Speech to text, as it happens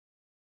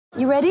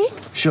You ready?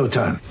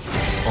 Showtime.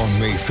 On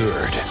May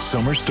 3rd,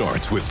 summer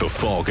starts with The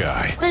Fall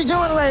Guy. Let's do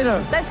it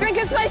later. Let's drink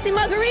a spicy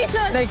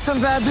margarita. Make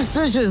some bad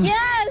decisions.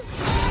 Yes!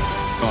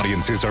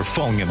 Audiences are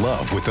falling in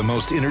love with the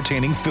most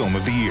entertaining film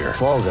of the year.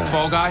 Fall Guy.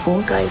 Fall Guy?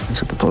 Fall Guy.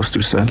 That's what the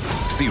poster said.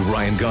 See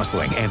Ryan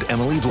Gosling and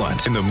Emily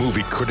Blunt in the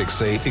movie critics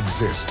say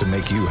exists to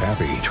make you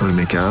happy. Trying to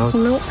make it out?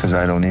 Nope. Because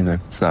I don't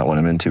either. It's not what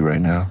I'm into right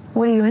now.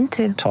 What are you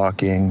into?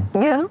 Talking.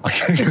 Yeah.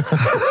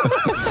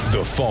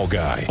 The Fall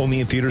Guy.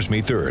 Only in theaters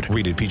May 3rd.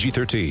 Rated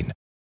PG-13.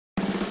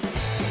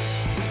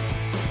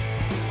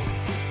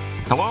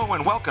 Hello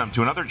and welcome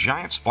to another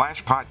Giant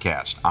Splash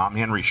podcast. I'm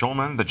Henry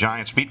Schulman, the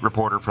Giants beat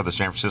reporter for the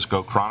San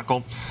Francisco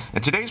Chronicle,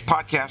 and today's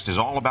podcast is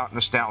all about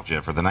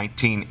nostalgia for the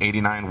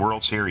 1989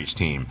 World Series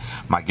team.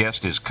 My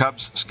guest is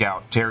Cubs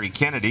scout Terry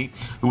Kennedy,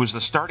 who was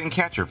the starting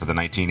catcher for the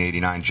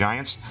 1989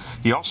 Giants.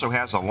 He also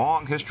has a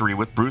long history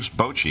with Bruce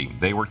Bochy.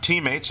 They were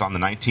teammates on the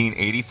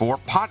 1984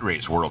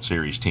 Padres World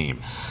Series team.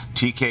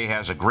 TK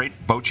has a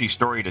great Bochy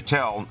story to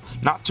tell,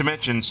 not to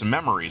mention some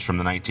memories from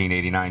the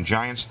 1989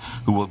 Giants,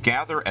 who will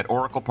gather at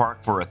Oracle Park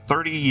for a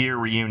 30-year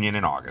reunion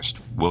in August.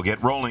 We'll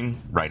get rolling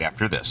right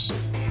after this.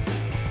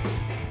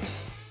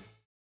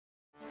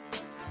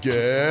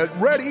 Get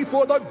ready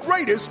for the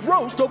greatest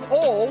roast of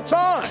all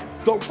time,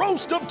 the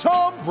Roast of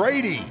Tom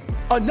Brady,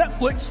 a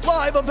Netflix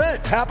live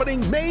event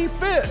happening May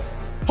 5th.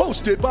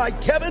 Hosted by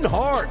Kevin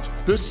Hart,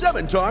 the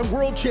 7-time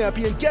world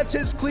champion gets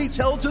his cleats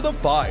held to the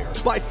fire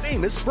by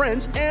famous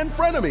friends and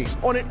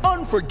frenemies on an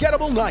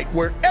unforgettable night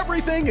where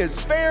everything is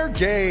fair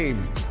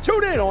game.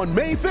 Tune in on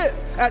May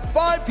 5th at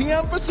 5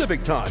 p.m.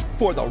 Pacific time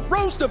for the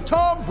Roast of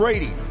Tom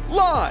Brady,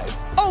 live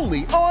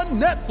only on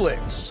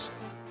Netflix.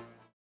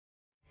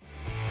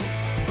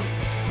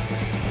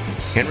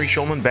 Henry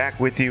Schulman back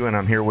with you, and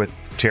I'm here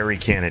with Terry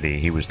Kennedy.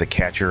 He was the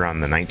catcher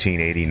on the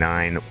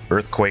 1989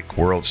 Earthquake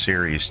World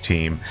Series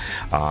team.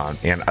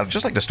 And I'd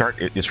just like to start,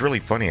 it's really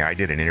funny, I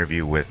did an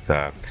interview with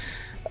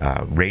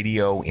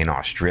radio in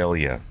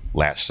Australia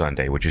last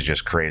Sunday, which is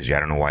just crazy. I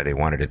don't know why they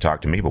wanted to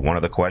talk to me, but one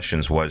of the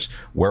questions was,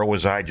 where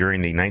was I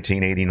during the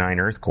 1989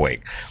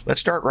 earthquake? Let's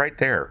start right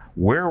there.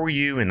 Where were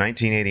you in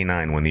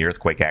 1989 when the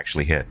earthquake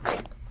actually hit?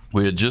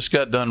 We had just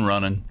got done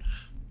running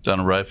down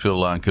a right field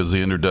line because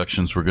the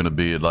introductions were going to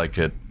be like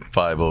at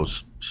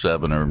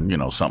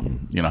 5:07 or,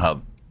 something,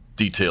 how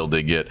detailed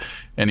they get.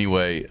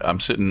 Anyway, I'm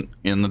sitting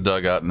in the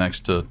dugout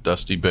next to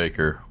Dusty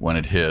Baker when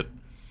it hit.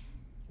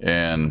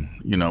 And,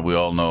 we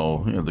all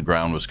know, the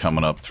ground was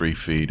coming up 3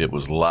 feet. It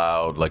was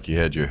loud, like you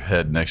had your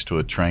head next to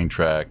a train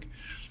track.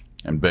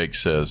 And Bake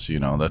says,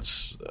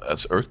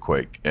 that's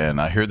earthquake.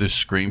 And I hear this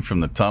scream from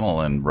the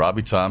tunnel, and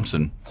Robbie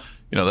Thompson,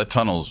 that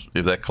tunnel's,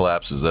 if that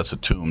collapses, that's a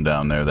tomb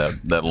down there,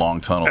 that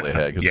long tunnel they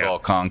had. It's all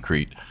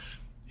concrete.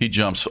 He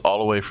jumps all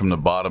the way from the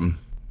bottom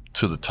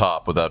to the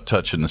top without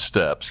touching the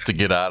steps to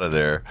get out of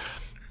there.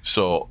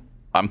 So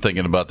I'm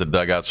thinking about the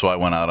dugout, so I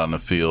went out on the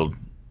field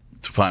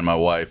to find my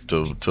wife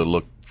to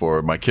look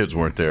for. My kids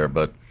weren't there,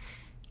 but,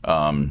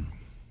 and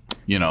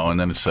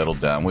then it settled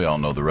down. We all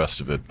know the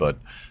rest of it. But,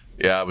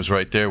 yeah, I was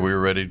right there. We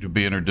were ready to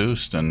be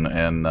introduced. And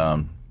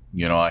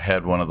I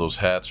had one of those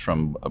hats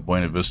from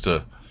Buena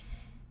Vista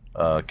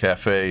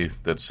Cafe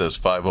that says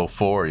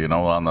 5:04,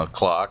 on the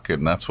clock,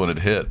 and that's when it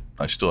hit.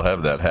 I still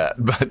have that hat,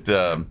 but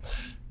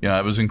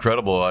it was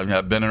incredible.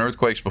 I've been in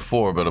earthquakes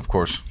before, but of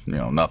course,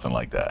 nothing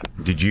like that.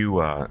 Did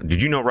you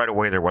know right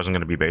away there wasn't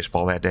going to be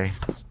baseball that day?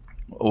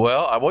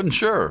 Well, I wasn't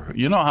sure.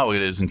 You know how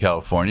it is in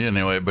California.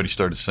 Anyway, everybody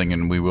started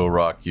singing "We Will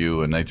Rock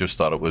You," and they just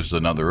thought it was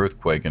another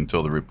earthquake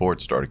until the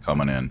reports started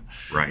coming in.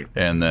 Right.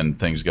 And then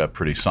things got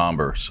pretty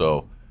somber.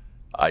 So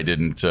I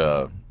didn't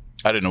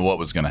know what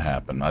was going to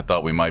happen. I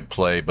thought we might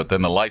play, but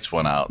then the lights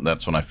went out, and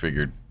that's when I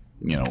figured,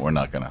 we're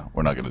not gonna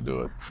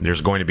do it.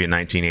 There's going to be a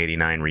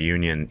 1989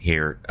 reunion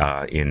here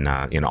in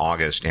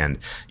August, and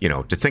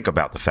to think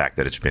about the fact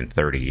that it's been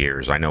 30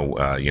 years. I know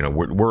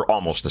we're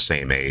almost the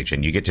same age,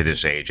 and you get to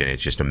this age, and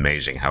it's just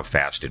amazing how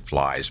fast it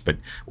flies. But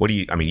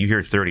you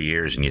hear 30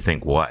 years, and you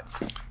think what?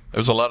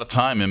 There's a lot of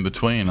time in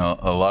between,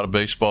 a lot of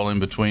baseball in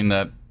between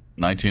that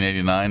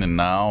 1989 and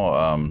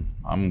now.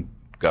 I'm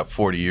got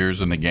 40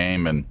 years in the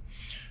game, and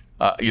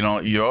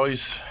you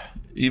always,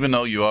 even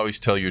though you always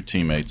tell your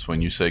teammates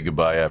when you say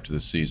goodbye after the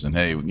season,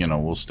 hey,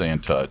 we'll stay in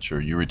touch, or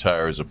you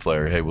retire as a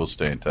player, hey, we'll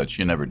stay in touch.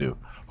 You never do.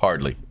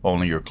 Hardly.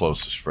 Only your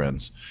closest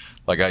friends.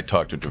 Like I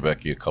talk to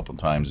Dravecky a couple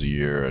times a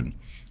year, and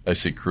I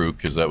see Kruk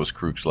because that was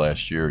Kruk's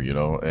last year,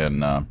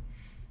 and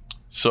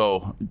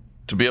so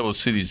to be able to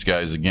see these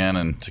guys again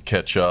and to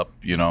catch up,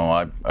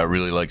 I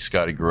really like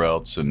Scotty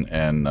Gereltz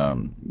and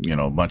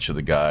a bunch of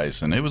the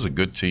guys, and it was a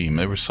good team.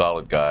 They were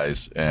solid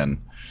guys, and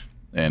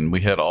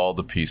we had all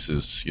the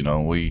pieces.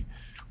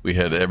 We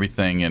had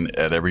everything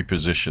at every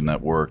position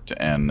that worked,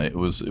 and it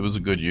was a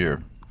good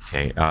year.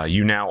 Okay,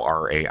 you now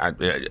are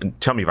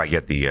tell me if I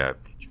get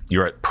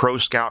you're a pro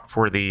scout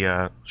for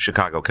the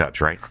Chicago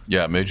Cubs, right?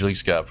 Yeah, Major League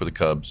Scout for the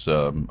Cubs.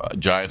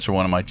 Giants are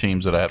one of my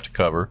teams that I have to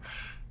cover,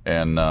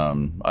 and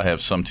I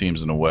have some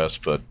teams in the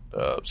West, but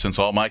since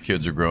all my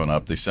kids are growing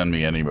up, they send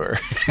me anywhere.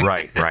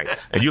 Right.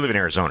 And you live in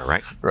Arizona,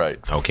 right? Right.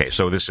 Okay,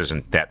 so this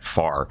isn't that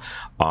far.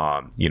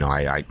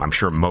 I'm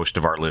sure most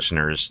of our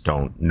listeners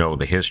don't know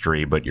the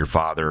history, but your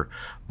father,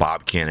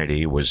 Bob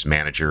Kennedy, was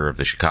manager of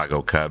the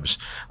Chicago Cubs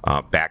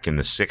back in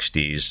the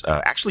 60s.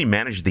 Actually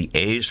managed the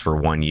A's for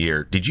 1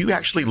 year. Did you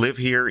actually live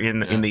here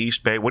in the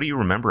East Bay? What do you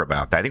remember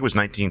about that? I think it was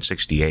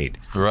 1968.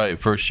 Right,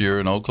 first year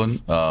in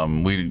Oakland.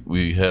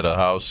 We had a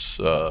house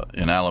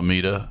in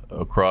Alameda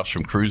across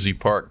from Cruzy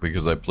Park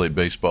because I played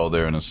baseball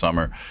there in the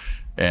summer.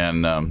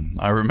 And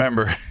I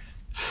remember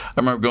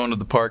going to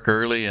the park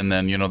early, and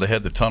then, they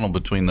had the tunnel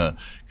between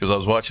because I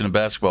was watching a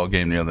basketball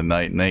game the other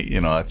night, and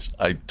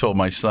I told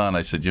my son,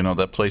 I said,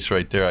 that place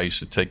right there, I used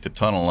to take the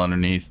tunnel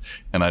underneath,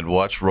 and I'd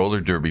watch roller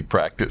derby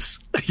practice,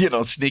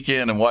 sneak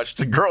in and watch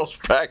the girls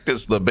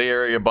practice, the Bay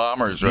Area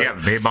Bombers, right? Yeah,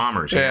 the Bay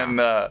Bombers. Yeah. And,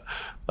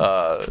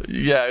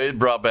 it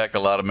brought back a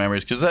lot of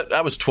memories because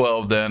I was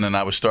 12 then, and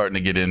I was starting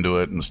to get into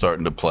it and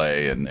starting to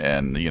play and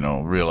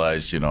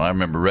realized, I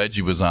remember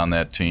Reggie was on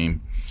that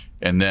team.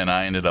 And then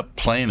I ended up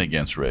playing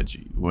against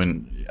Reggie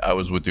when I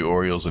was with the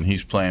Orioles, and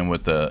he's playing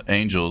with the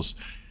Angels.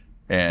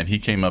 And he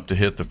came up to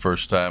hit the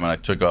first time, and I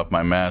took off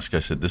my mask. I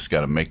said, "This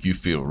got to make you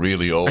feel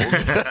really old."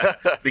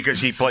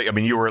 Because he played. I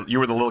mean, you were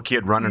the little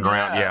kid running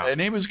around. Yeah, and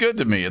he was good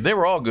to me. They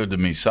were all good to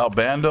me. Sal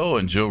Bando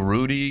and Joe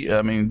Rudy.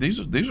 I mean, these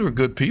were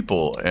good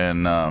people,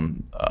 and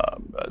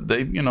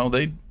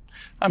they.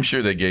 I'm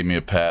sure they gave me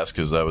a pass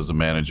because I was a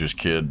manager's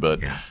kid,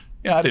 but.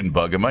 Yeah, I didn't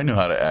bug him. I knew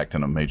how to act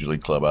in a major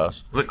league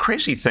clubhouse. The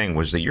crazy thing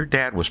was that your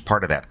dad was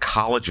part of that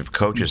college of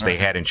coaches they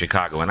had in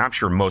Chicago, and I'm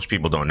sure most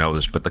people don't know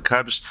this, but the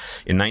Cubs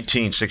in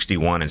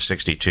 1961 and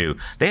 62,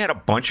 they had a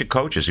bunch of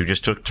coaches who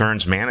just took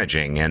turns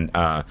managing, and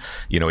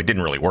it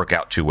didn't really work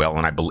out too well.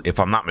 And if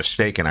I'm not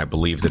mistaken, I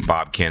believe that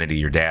Bob Kennedy,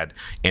 your dad,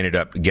 ended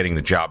up getting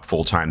the job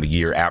full time the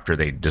year after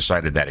they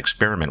decided that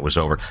experiment was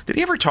over. Did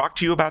he ever talk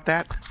to you about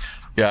that?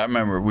 Yeah, I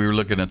remember we were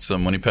looking at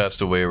when he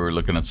passed away, we were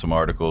looking at some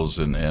articles,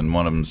 and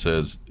one of them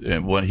says,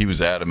 and what he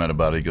was adamant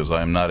about it, he goes,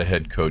 "I am not a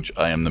head coach,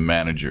 I am the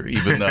manager,"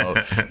 even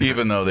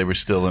though they were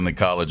still in the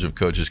college of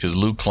coaches, because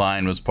Lou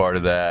Klein was part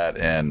of that,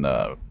 and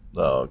I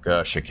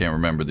can't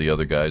remember the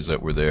other guys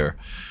that were there.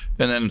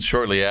 And then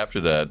shortly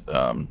after that,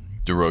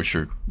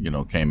 DeRocher,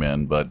 came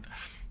in. But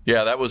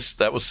yeah, that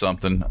was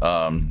something.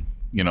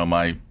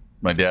 My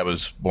dad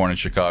was born in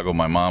Chicago,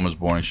 my mom was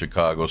born in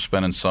Chicago,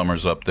 spending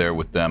summers up there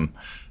with them.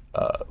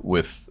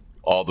 With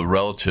all the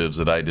relatives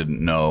that I didn't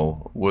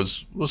know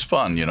was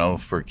fun,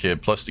 for a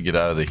kid. Plus, to get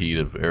out of the heat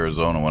of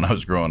Arizona when I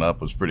was growing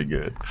up was pretty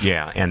good.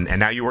 Yeah, and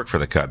now you work for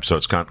the Cubs, so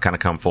it's kind of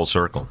come full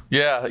circle.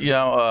 Yeah,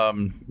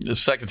 the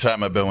second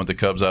time I've been with the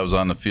Cubs, I was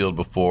on the field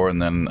before,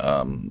 and then,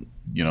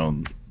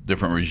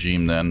 different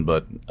regime then.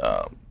 But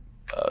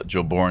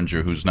Joe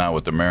Boringer, who's now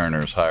with the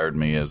Mariners, hired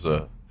me as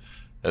a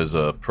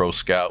pro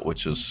scout,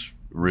 which is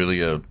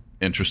really a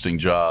interesting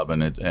job,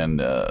 and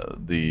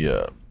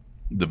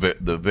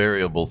the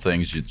variable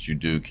things that you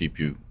do keep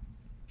you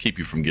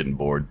from getting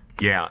bored.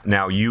 Yeah.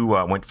 Now, you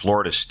went to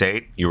Florida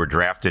State. You were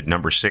drafted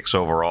number 6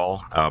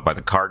 overall by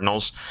the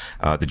Cardinals.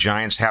 The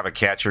Giants have a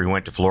catcher who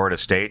went to Florida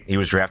State. He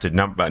was drafted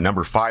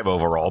number 5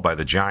 overall by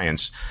the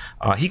Giants.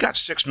 He got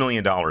 $6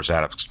 million out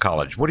of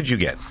college. What did you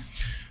get?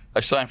 I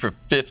signed for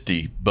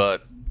 $50,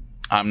 but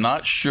I'm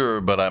not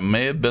sure, but I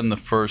may have been the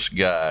first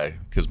guy,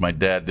 because my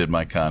dad did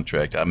my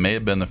contract. I may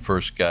have been the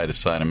first guy to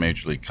sign a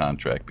major league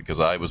contract because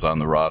I was on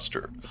the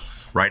roster.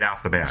 Right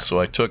off the bat. So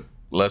I took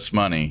less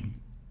money.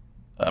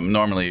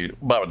 Normally,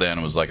 about then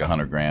it was like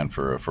 $100,000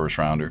 for a first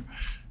rounder,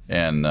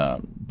 and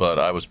but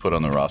I was put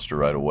on the roster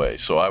right away.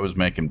 So I was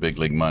making big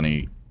league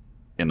money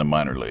in the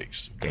minor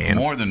leagues,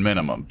 more than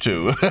minimum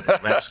too.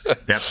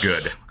 That's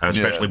good,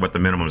 especially what the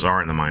minimums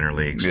are in the minor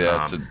leagues.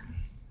 Yeah,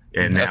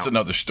 that's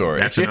another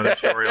story. That's another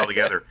story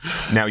altogether.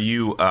 Now,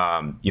 you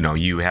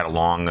had a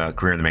long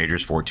career in the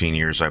majors, 14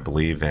 years, I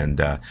believe,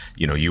 and,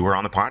 you were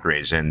on the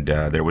Padres, and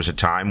there was a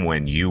time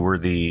when you were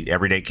the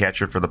everyday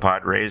catcher for the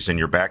Padres, and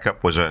your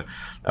backup was a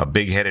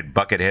big-headed,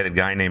 bucket-headed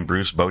guy named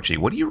Bruce Bochy.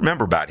 What do you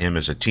remember about him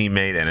as a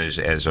teammate and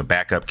as a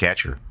backup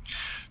catcher?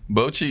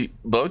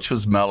 Boch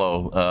was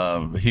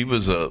mellow. He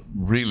was a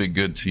really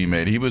good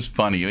teammate. He was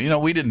funny.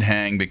 We didn't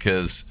hang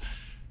because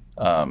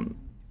I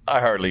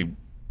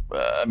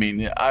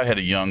had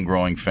a young,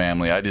 growing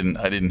family. I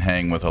didn't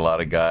hang with a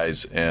lot of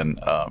guys, and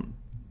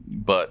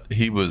but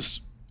he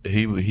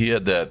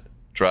had that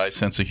dry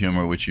sense of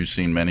humor, which you've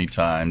seen many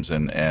times,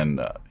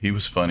 and he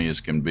was funny as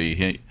can be.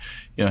 He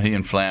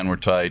and Flan were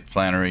tight,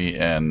 Flannery,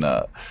 and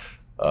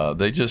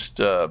he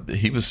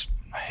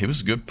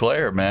was a good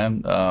player,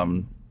 man.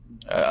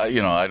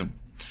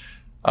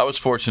 I was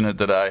fortunate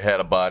that I had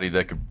a body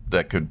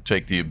that could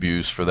take the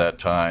abuse for that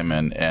time,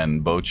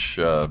 and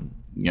Boch.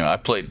 I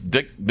played.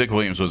 Dick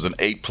Williams was an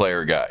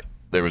 8-player guy.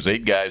 There was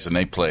 8 guys and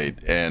they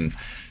played, and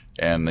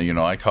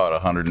I caught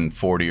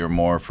 140 or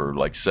more for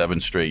like 7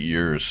 straight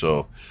years.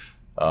 So,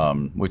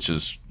 which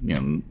is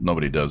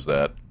nobody does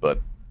that. But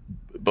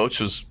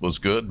Boch was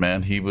good,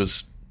 man. He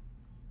was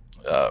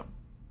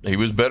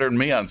better than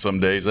me on some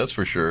days, that's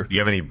for sure. Do you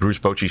have any Bruce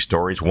Bochy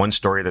stories? One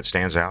story that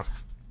stands out?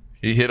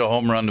 He hit a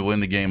home run to win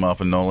the game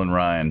off of Nolan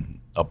Ryan,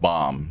 a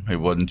bomb. It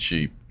wasn't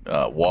cheap.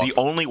 The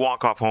only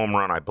walk-off home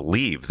run, I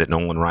believe, that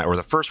Nolan Ryan, or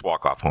the first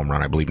walk-off home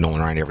run I believe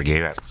Nolan Ryan ever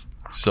gave it.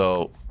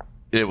 So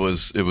it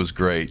was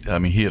great. I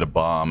mean, he hit a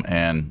bomb,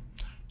 and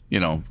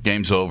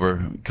game's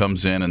over.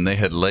 Comes in, and they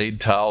had laid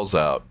towels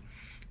out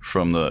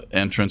from the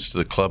entrance to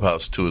the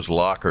clubhouse to his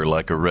locker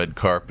like a red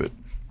carpet.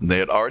 They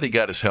had already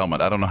got his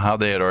helmet. I don't know how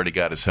they had already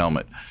got his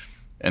helmet.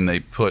 And they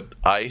put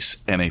ice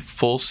and a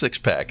full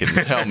six-pack in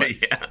his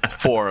helmet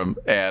for him.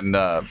 And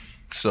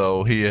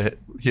so he had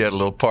a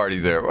little party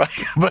there.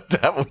 But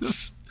that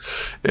was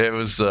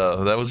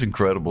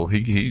incredible.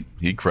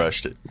 He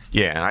crushed it.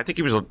 Yeah, and I think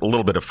he was a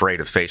little bit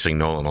afraid of facing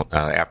Nolan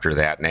after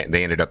that. And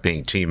they ended up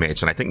being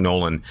teammates. And I think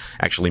Nolan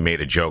actually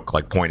made a joke,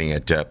 like pointing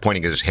at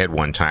his head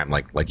one time,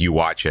 like you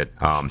watch it.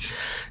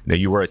 Now,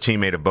 you were a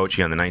teammate of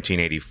Bochy on the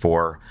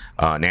 1984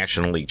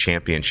 National League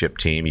Championship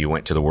team. You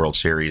went to the World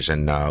Series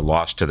and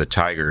lost to the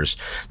Tigers.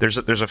 There's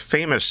a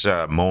famous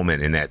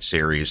moment in that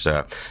series.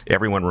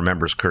 Everyone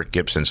remembers Kirk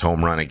Gibson's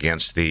home run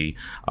against the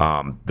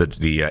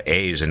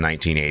A's in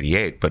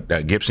 1988.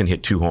 But Gibson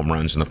hit 2 home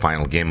runs in the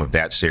final game of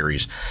that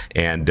series.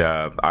 And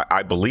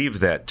I believe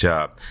that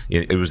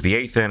it was the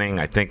 8th inning.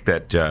 I think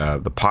that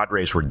the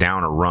Padres were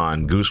down a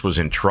run. Goose was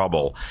in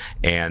trouble.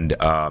 And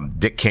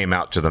Dick came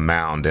out to the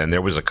mound. And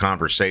there was a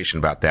conversation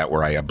about that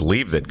where I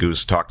believe that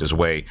Goose talked his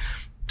way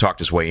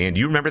in. Do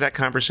you remember that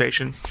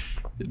conversation?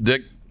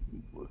 Dick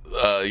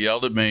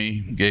yelled at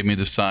me, gave me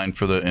the sign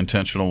for the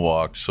intentional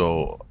walk.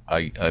 So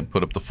I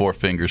put up the 4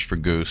 fingers for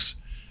Goose.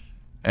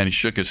 And he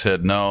shook his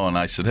head no, and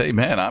I said, "Hey,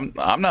 man,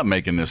 I'm not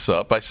making this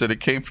up." I said, "It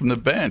came from the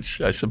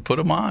bench." I said, "Put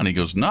him on." He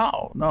goes,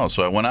 No.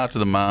 So I went out to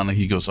the mound, and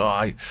he goes, "Oh,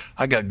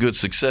 I got good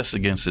success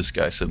against this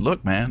guy." I said,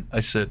 "Look, man," I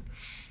said,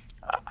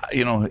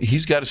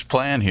 "he's got his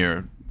plan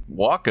here.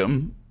 Walk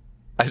him."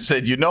 I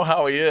said, "You know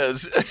how he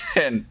is."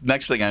 And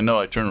next thing I know,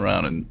 I turn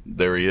around, and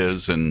there he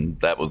is,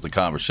 and that was the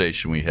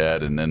conversation we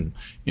had. And then,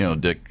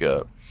 Dick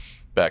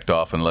backed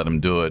off and let him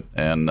do it,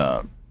 and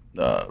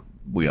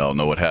we all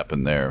know what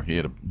happened there. He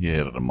hit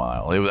it a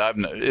mile.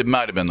 It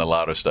might have been the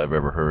loudest I've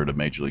ever heard at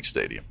Major League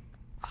Stadium.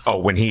 Oh,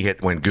 when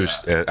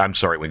Goose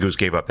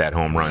gave up that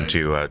home run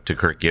to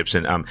Kirk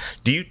Gibson.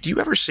 Do you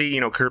ever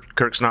see,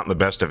 Kirk's not in the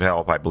best of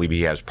health. I believe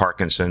he has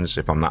Parkinson's,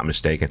 if I'm not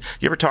mistaken.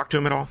 You ever talk to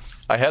him at all?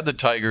 I had the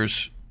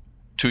Tigers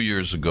 2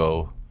 years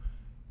ago.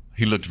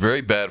 He looked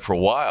very bad for a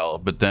while,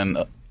 but then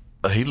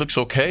he looks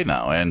okay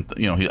now. And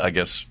I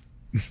guess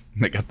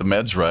they got the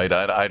meds right.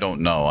 I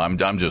don't know.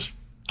 I'm just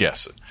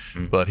guessing,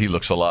 but he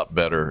looks a lot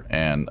better,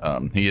 and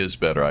he is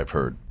better, I've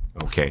heard.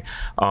 Okay.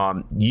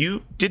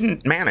 You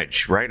didn't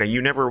manage, right?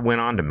 You never went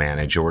on to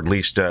manage, or at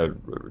least,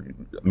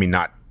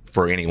 not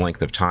for any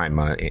length of time.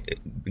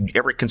 You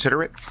ever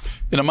consider it?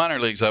 In the minor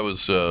leagues, I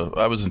was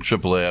in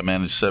AAA. I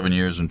managed 7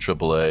 years in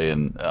AAA,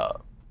 and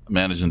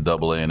managed in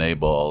AA and A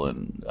ball,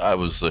 and I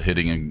was a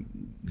hitting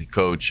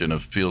coach and a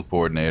field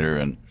coordinator,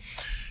 and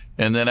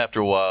then after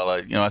a while,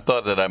 I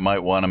thought that I might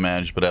want to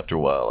manage, but after a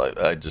while,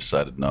 I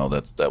decided no,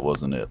 that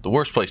wasn't it. The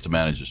worst place to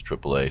manage is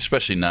AAA,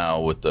 especially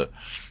now with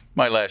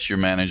my last year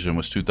managing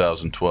was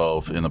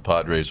 2012 in the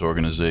Padres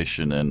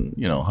organization, and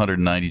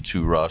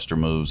 192 roster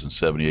moves and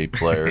 78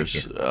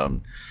 players.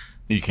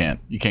 You can't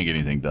get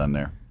anything done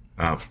there.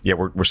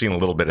 We're seeing a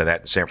little bit of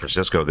that in San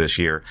Francisco this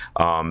year.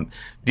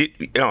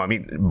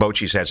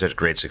 Bochy's had such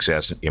great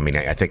success.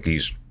 I think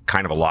he's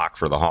kind of a lock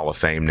for the Hall of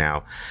Fame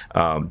now.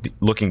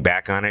 Looking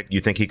back on it,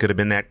 you think he could have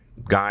been that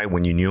guy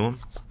when you knew him?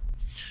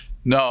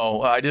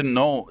 No, I didn't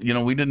know.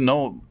 We didn't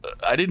know.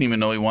 I didn't even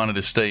know he wanted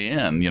to stay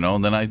in.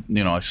 And then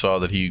I saw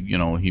that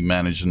he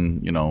managed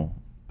in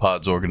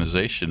Pod's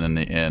organization,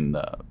 and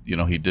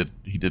he did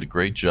a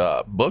great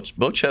job.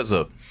 Boch has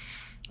a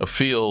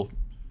feel.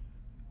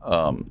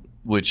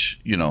 Which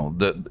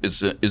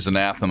that is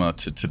anathema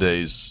to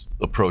today's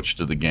approach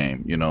to the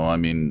game.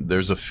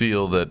 There's a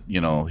feel that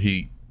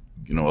he,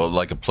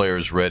 like a player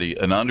is ready,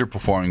 an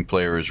underperforming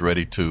player is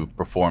ready to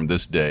perform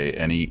this day,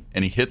 and he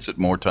hits it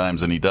more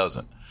times than he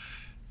doesn't.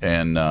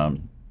 And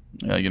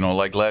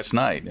like last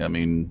night,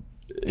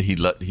 he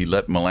let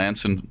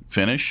Melanson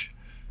finish,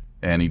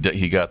 and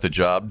he got the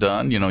job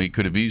done. He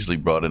could have easily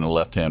brought in a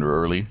left-hander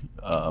early,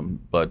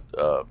 but.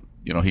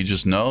 He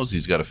just knows,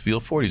 he's got a feel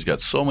for it. He's got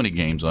so many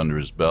games under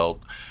his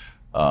belt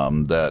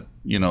that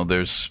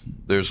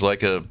there's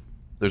like a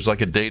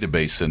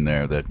database in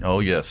there that, oh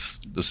yes,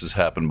 this has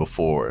happened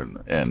before,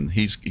 and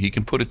he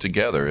can put it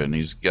together, and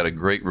he's got a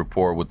great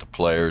rapport with the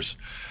players.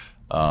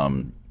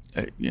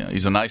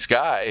 He's a nice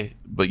guy,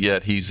 but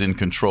yet he's in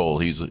control.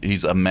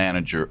 He's a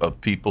manager of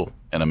people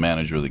and a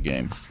manager of the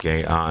game.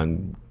 Okay,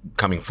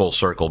 coming full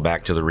circle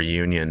back to the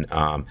reunion.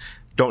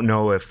 Don't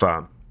know if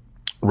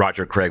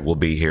Roger Craig will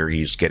be here.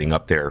 He's getting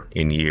up there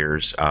in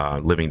years,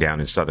 living down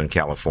in Southern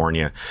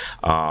California.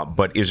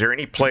 But is there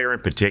any player in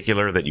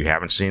particular that you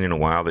haven't seen in a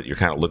while that you're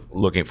kind of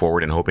looking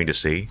forward and hoping to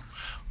see?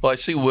 Well, I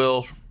see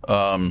Will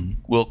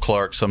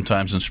Clark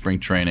sometimes in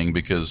spring training,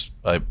 because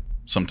I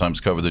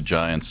sometimes cover the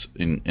Giants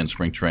in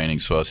spring training,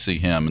 so I see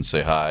him and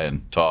say hi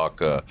and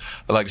talk. I'd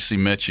like to see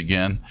Mitch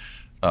again.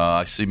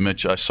 I see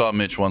Mitch. I saw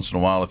Mitch once in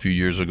a while a few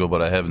years ago,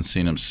 but I haven't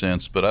seen him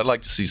since. But I'd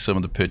like to see some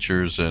of the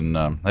pitchers, and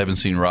I haven't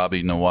seen Robbie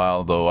in a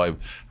while, though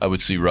I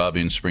would see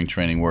Robbie in spring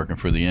training working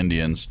for the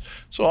Indians.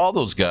 So all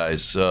those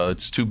guys.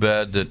 It's too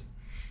bad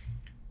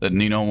that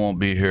Nino won't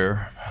be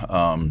here.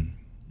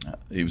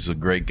 He was a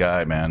great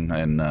guy, man,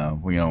 and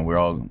we're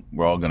all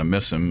going to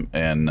miss him.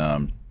 And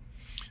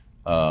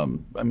I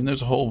mean,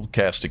 there's a whole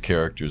cast of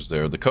characters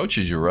there. The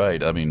coaches, you're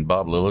right. I mean,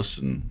 Bob Lillis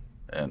and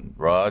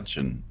Raj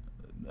and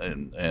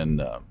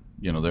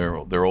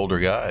they're older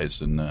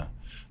guys, and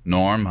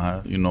Norm,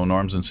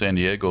 Norm's in San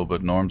Diego,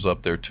 but Norm's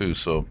up there too.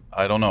 So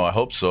I don't know. I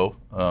hope so,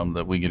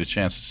 that we get a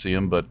chance to see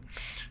him, but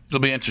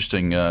it'll be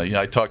interesting.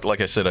 I talked to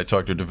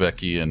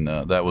DeVecchi, and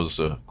that was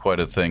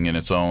quite a thing in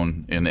its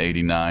own in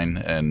 '89.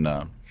 And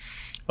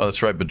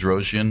that's right,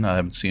 Bedrosian. I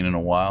haven't seen in a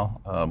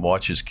while.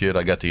 Watch his kid.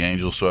 I got the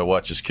Angels, so I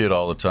watch his kid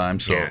all the time.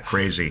 So yeah,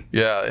 crazy.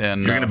 Yeah,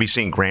 and you're going to be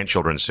seeing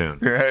grandchildren soon.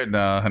 Right?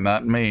 No,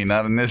 not me.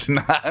 Not in this.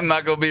 I'm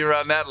not going to be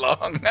around that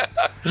long.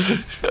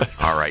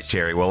 All right,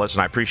 Terry. Well,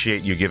 listen, I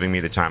appreciate you giving me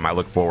the time. I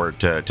look forward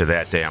to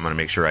that day. I'm going to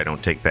make sure I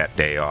don't take that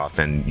day off.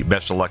 And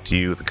best of luck to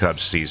you with the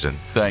Cubs season.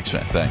 Thanks,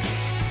 man. Thanks.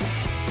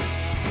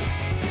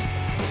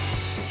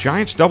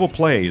 Giants Double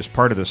Play is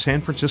part of the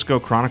San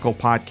Francisco Chronicle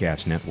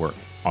Podcast Network.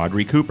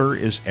 Audrey Cooper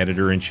is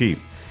editor-in-chief.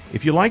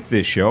 If you like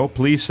this show,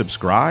 please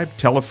subscribe,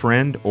 tell a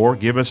friend, or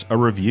give us a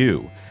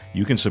review.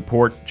 You can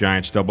support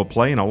Giants Double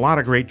Play and a lot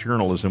of great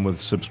journalism with a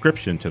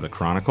subscription to the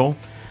Chronicle.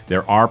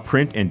 There are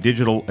print and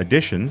digital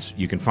editions.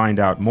 You can find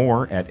out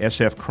more at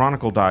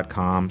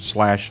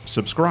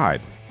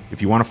sfchronicle.com/subscribe.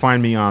 If you want to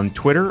find me on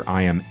Twitter,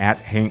 I am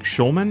 @Hank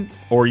Schulman,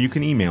 or you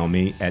can email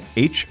me at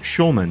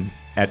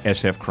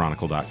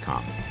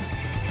hschulman@sfchronicle.com.